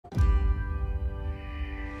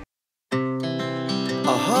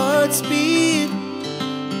Our hearts beat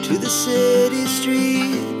to the city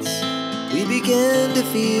streets. We began to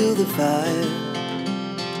feel the fire.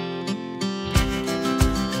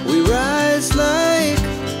 We rise like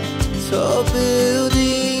tall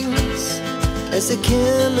buildings as the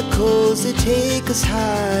chemicals, they take us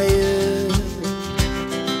higher.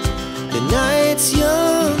 The night's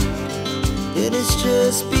young, it has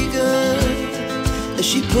just begun, as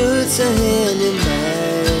she puts her hand in mine.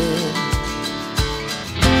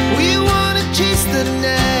 We wanna chase the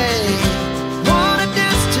night, wanna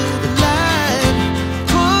dance to the light,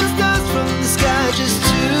 pull the stars from the sky, just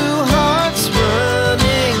two hearts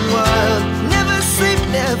running wild. Never sleep,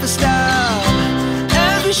 never stop,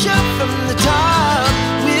 as we shout from the top.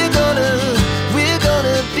 We're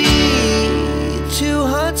gonna be two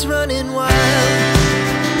hearts running wild.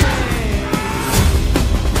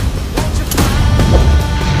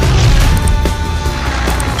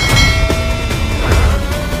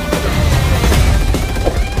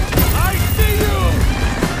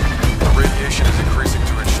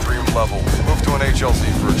 Levels. Move to an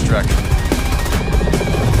HLC for extraction.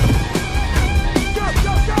 Go,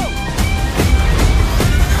 go, go!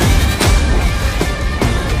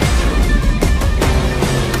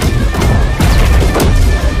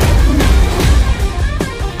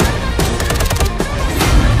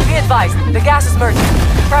 Be advised, the gas is merging.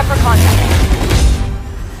 Prep for contact.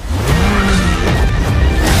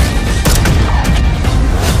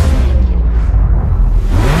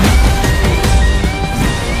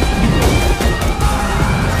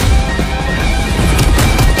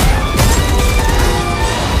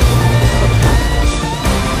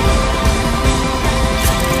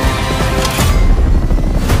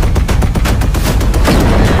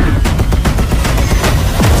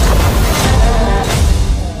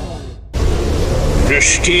 The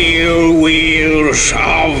steel wheels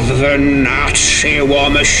of the Nazi war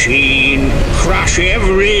machine crush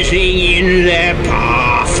everything in their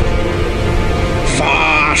path.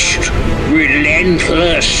 Fast,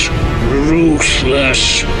 relentless,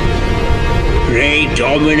 ruthless. They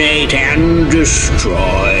dominate and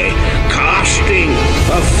destroy, casting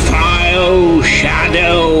a vile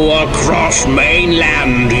shadow across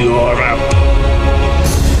mainland Europe.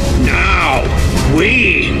 Now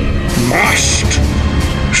we must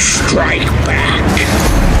strike back.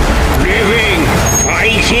 Living,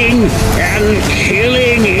 fighting, and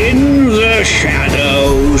killing in the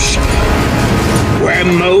shadows. Where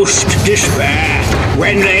most despair,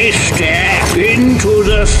 when they stare into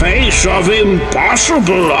the face of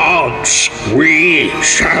impossible odds, we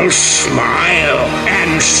shall smile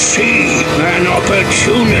and see an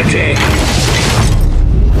opportunity.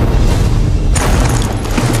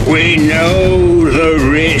 We know the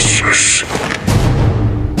risks.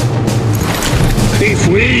 If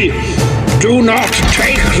we do not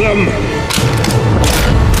take them,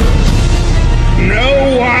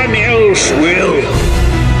 no one else will.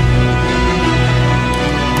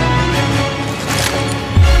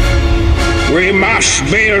 We must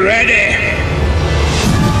be ready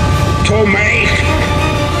to make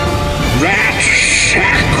that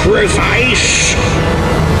sacrifice.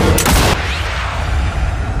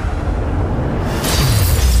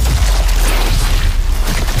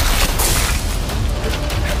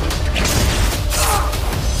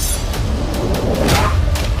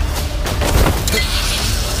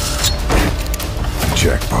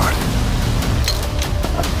 Jackpot.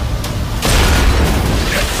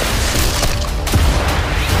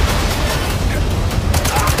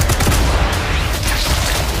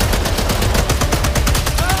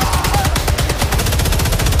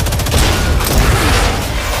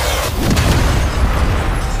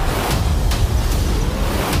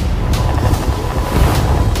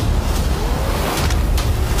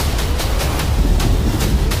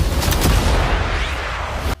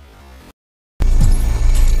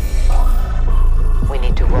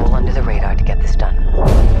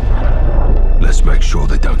 Let's make sure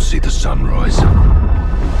they don't see the sunrise.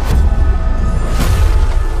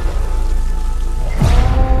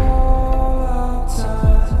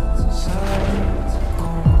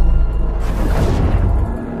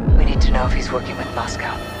 We need to know if he's working with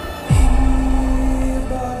Moscow.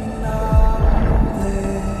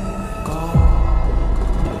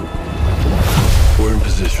 We're in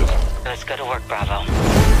position. Let's go to work, Bravo.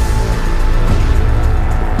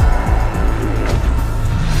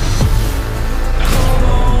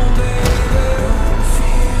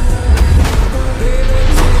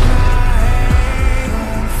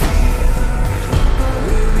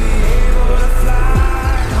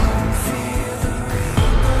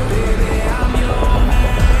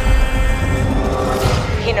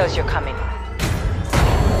 He knows you're coming.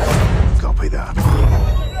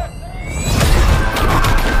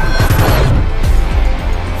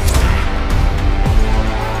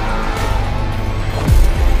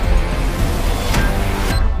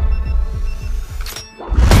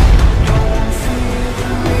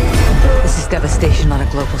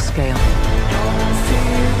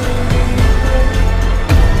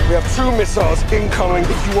 True missiles incoming.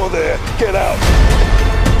 If you are there, get out.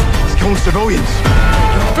 It's killing civilians.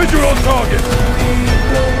 Visual on target.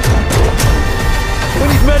 We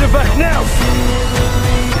need medevac now.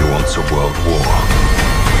 He wants a world war.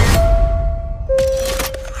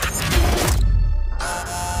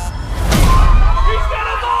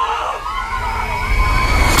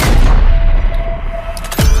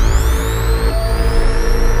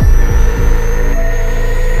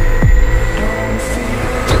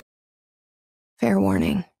 Fair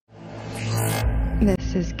warning.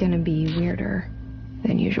 This is gonna be weirder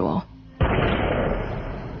than usual.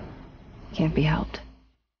 Can't be helped.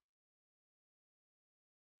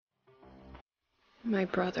 My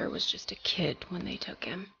brother was just a kid when they took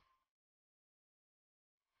him.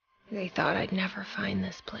 They thought I'd never find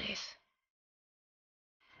this place.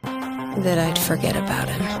 That I'd forget about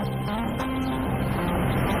him.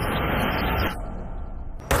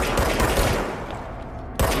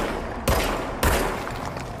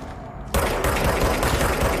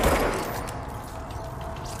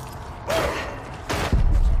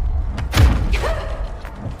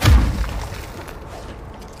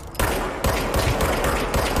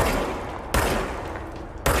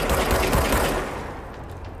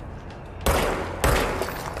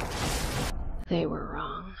 They were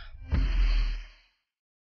wrong.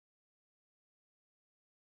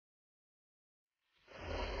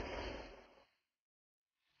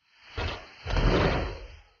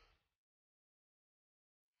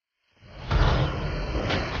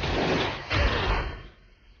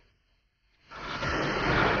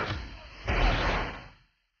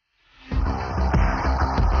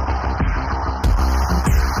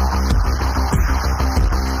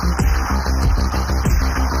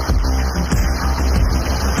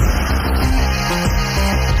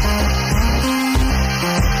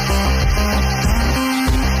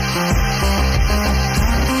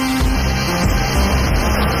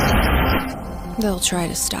 They'll try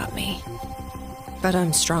to stop me, but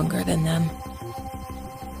I'm stronger than them.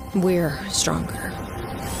 We're stronger.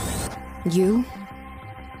 You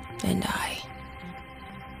and I.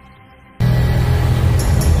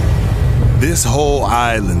 This whole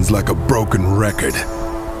island's like a broken record,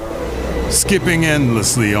 skipping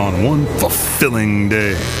endlessly on one fulfilling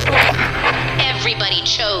day. Everybody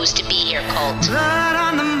chose to be here, Colt. Blood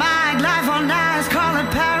on the mind, life on ice, call it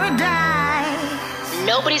paradise.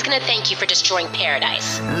 Nobody's gonna thank you for destroying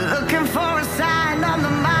paradise. Looking for a sign on the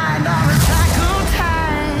mind, on recycle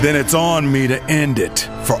time. Then it's on me to end it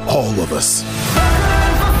for all of us.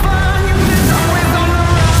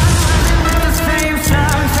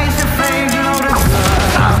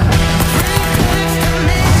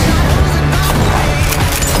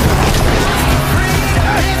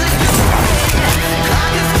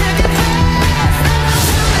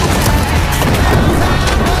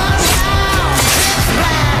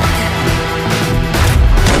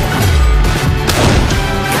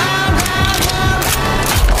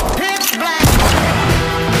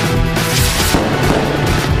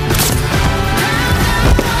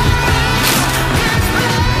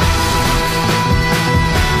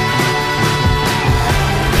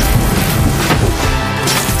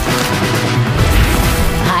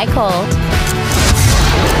 Colt.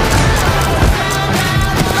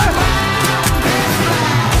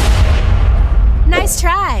 Nice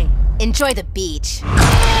try. Enjoy the beach.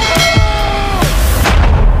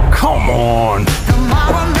 Come on.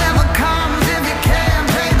 Tomorrow never comes if you can't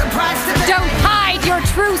pay the price today. Don't hide your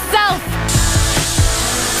true self.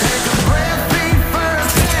 Take a breath, beat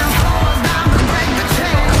first, and pause down to break the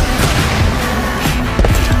chain.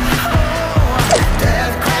 Oh,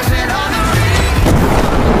 death crashing on the reef.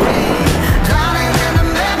 Drowning in the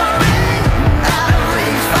memory. Out of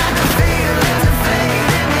reach, find the feeling to fade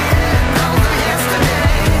in the echoes of yesterday.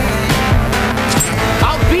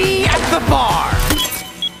 I'll be at the bar.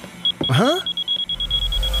 Huh?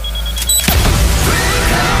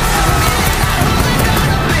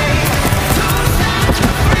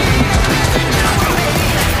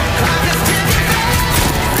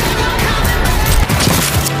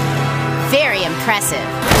 Very impressive.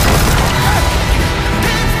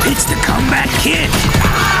 It's the comeback kid.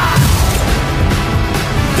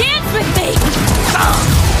 Dance with me!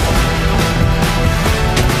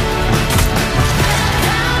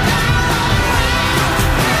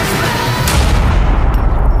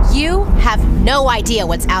 You have no idea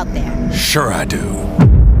what's out there. Sure I do.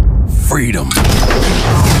 Freedom.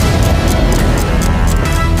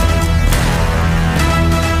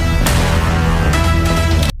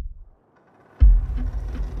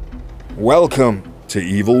 Welcome to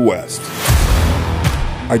Evil West.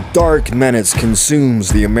 A dark menace consumes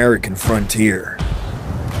the American frontier.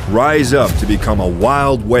 rise up to become a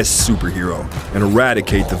Wild West superhero and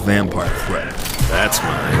eradicate the vampire threat. That's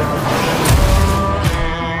mine.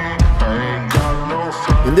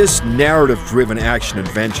 In this narrative-driven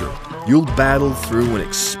action-adventure, you'll battle through an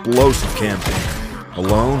explosive campaign,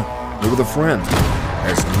 alone or with a friend,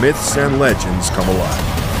 as myths and legends come alive.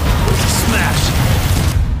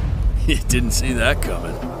 Smash! You didn't see that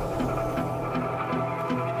coming.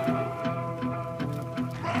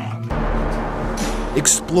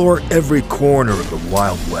 Explore every corner of the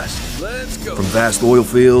Wild West. Let's go. From vast oil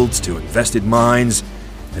fields to infested mines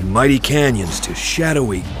and mighty canyons to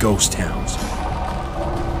shadowy ghost towns.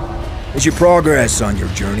 As you progress on your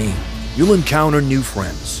journey, you'll encounter new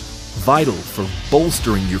friends, vital for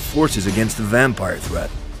bolstering your forces against the vampire threat,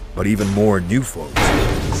 but even more new foes.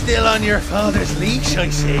 Still on your father's leash, I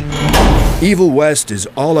see. Evil West is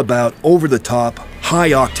all about over-the-top,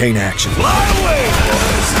 high-octane action. Fly away,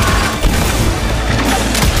 boys!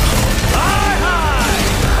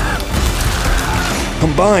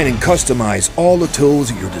 Combine and customize all the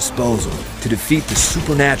tools at your disposal to defeat the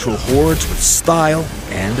supernatural hordes with style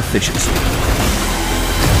and efficiency.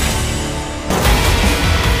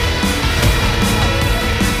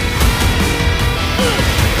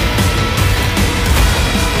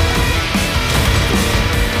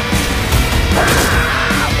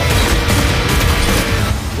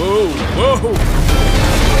 Whoa!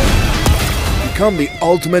 Become the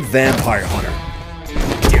ultimate vampire hunter.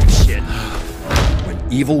 Dipshit.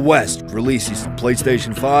 Evil West releases to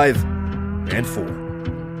PlayStation 5 and 4.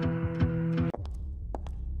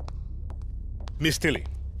 Miss Tilly,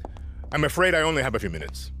 I'm afraid I only have a few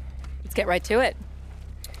minutes. Let's get right to it.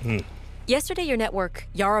 Yesterday, your network,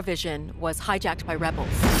 Yaravision, was hijacked by rebels.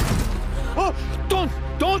 Oh,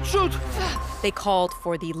 don't shoot! They called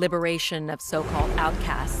for the liberation of so-called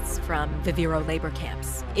outcasts from Viviro labor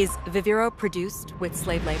camps. Is Viviro produced with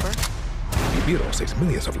slave labor? Viviro saves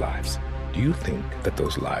millions of lives. Do you think that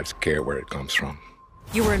those lives care where it comes from?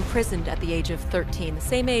 You were imprisoned at the age of 13, the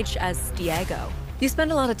same age as Diego. You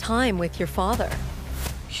spend a lot of time with your father.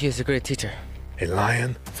 He is a great teacher. A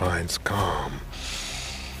lion finds calm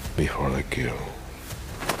before the kill.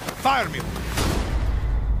 Fire me!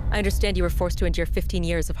 I understand you were forced to endure 15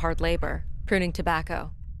 years of hard labor, pruning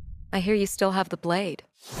tobacco. I hear you still have the blade.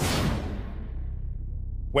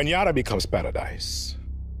 When Yara becomes paradise,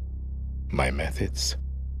 my methods,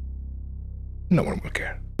 no one will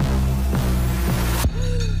care.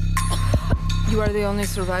 You are the only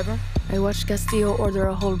survivor? I watched Castillo order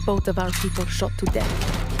a whole boat of our people shot to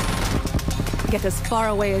death. Get as far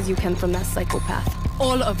away as you can from that psychopath.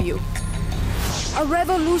 All of you. A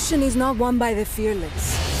revolution is not won by the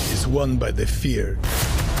fearless. It's won by the feared.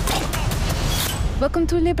 Welcome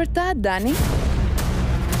to Libertad, Danny.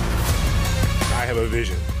 I have a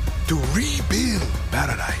vision. To rebuild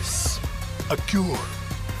paradise. A cure.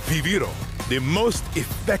 Viviro, the most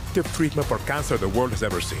effective treatment for cancer the world has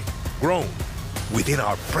ever seen. Grown within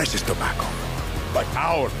our precious tobacco. But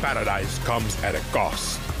our paradise comes at a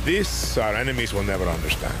cost. This our enemies will never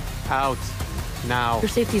understand. Out. Now. Your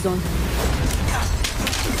safety zone.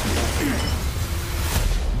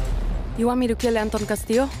 You want me to kill Anton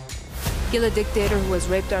Castillo? Kill a dictator who has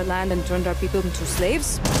raped our land and turned our people into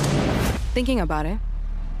slaves? Thinking about it.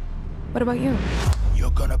 What about you?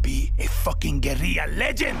 You're gonna be a fucking guerrilla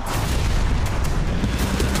legend!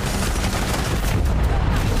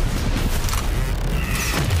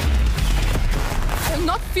 I'm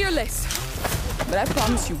not fearless. But I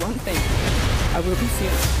promise you one thing. I will be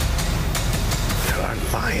fearless. There are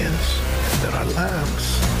lions, there are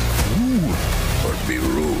lambs. Rule or be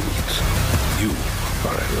ruled. You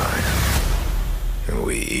are a lion. And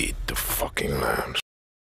we eat the fucking lambs.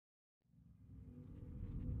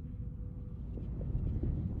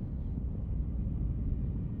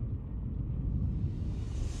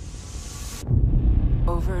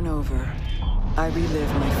 Over and over, I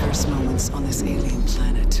relive my first moments on this alien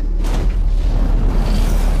planet.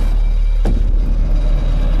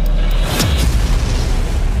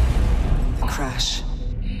 The crash.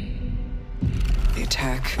 The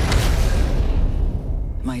attack.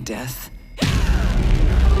 My death. The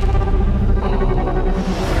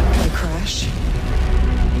crash.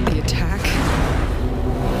 The attack.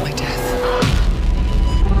 My death.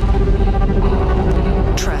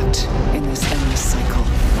 Trapped in this endless cycle.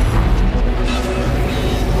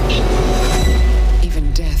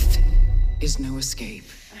 Even death is no escape.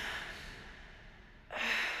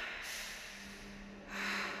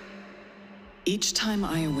 Each time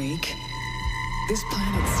I awake, this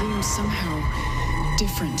planet seems somehow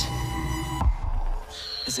different.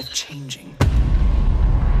 As if changing.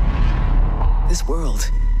 This world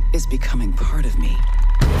is becoming part of me.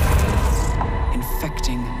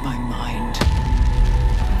 infecting my mind.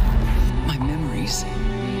 My memories.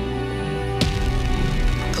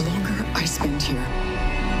 The longer I spend here,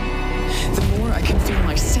 the more I can feel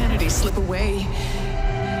my sanity slip away.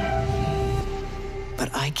 But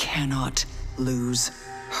I cannot lose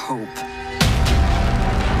hope.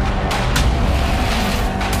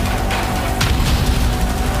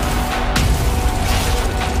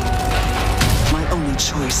 My only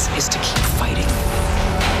choice is to keep fighting.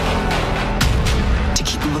 To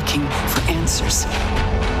keep looking for answers.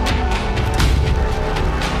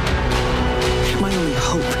 My only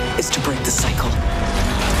hope is to break the cycle.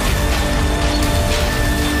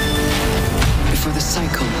 Before the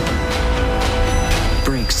cycle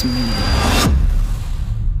breaks me.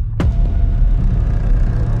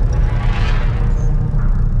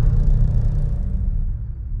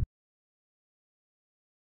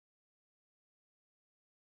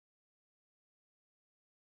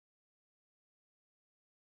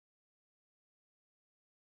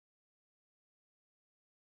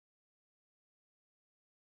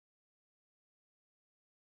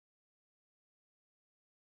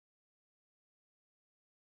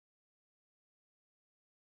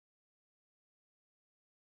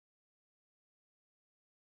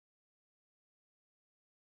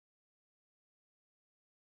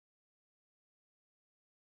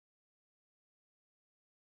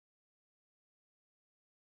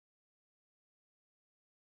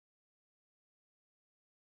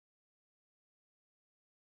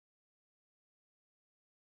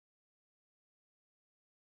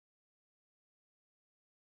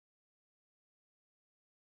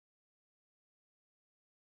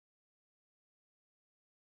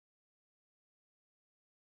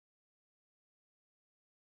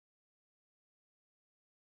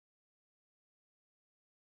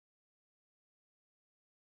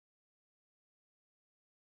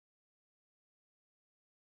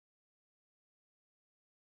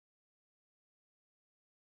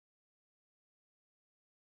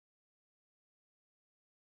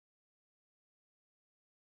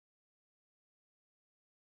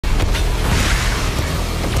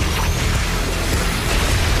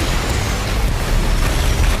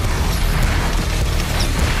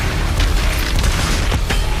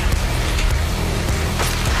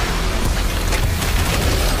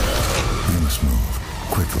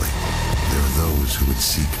 Who would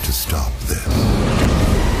seek to stop this. You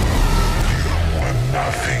are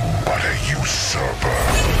nothing but a usurper,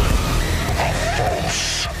 a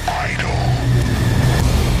false idol.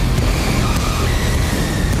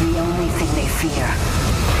 The only thing they fear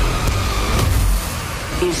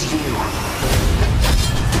is you.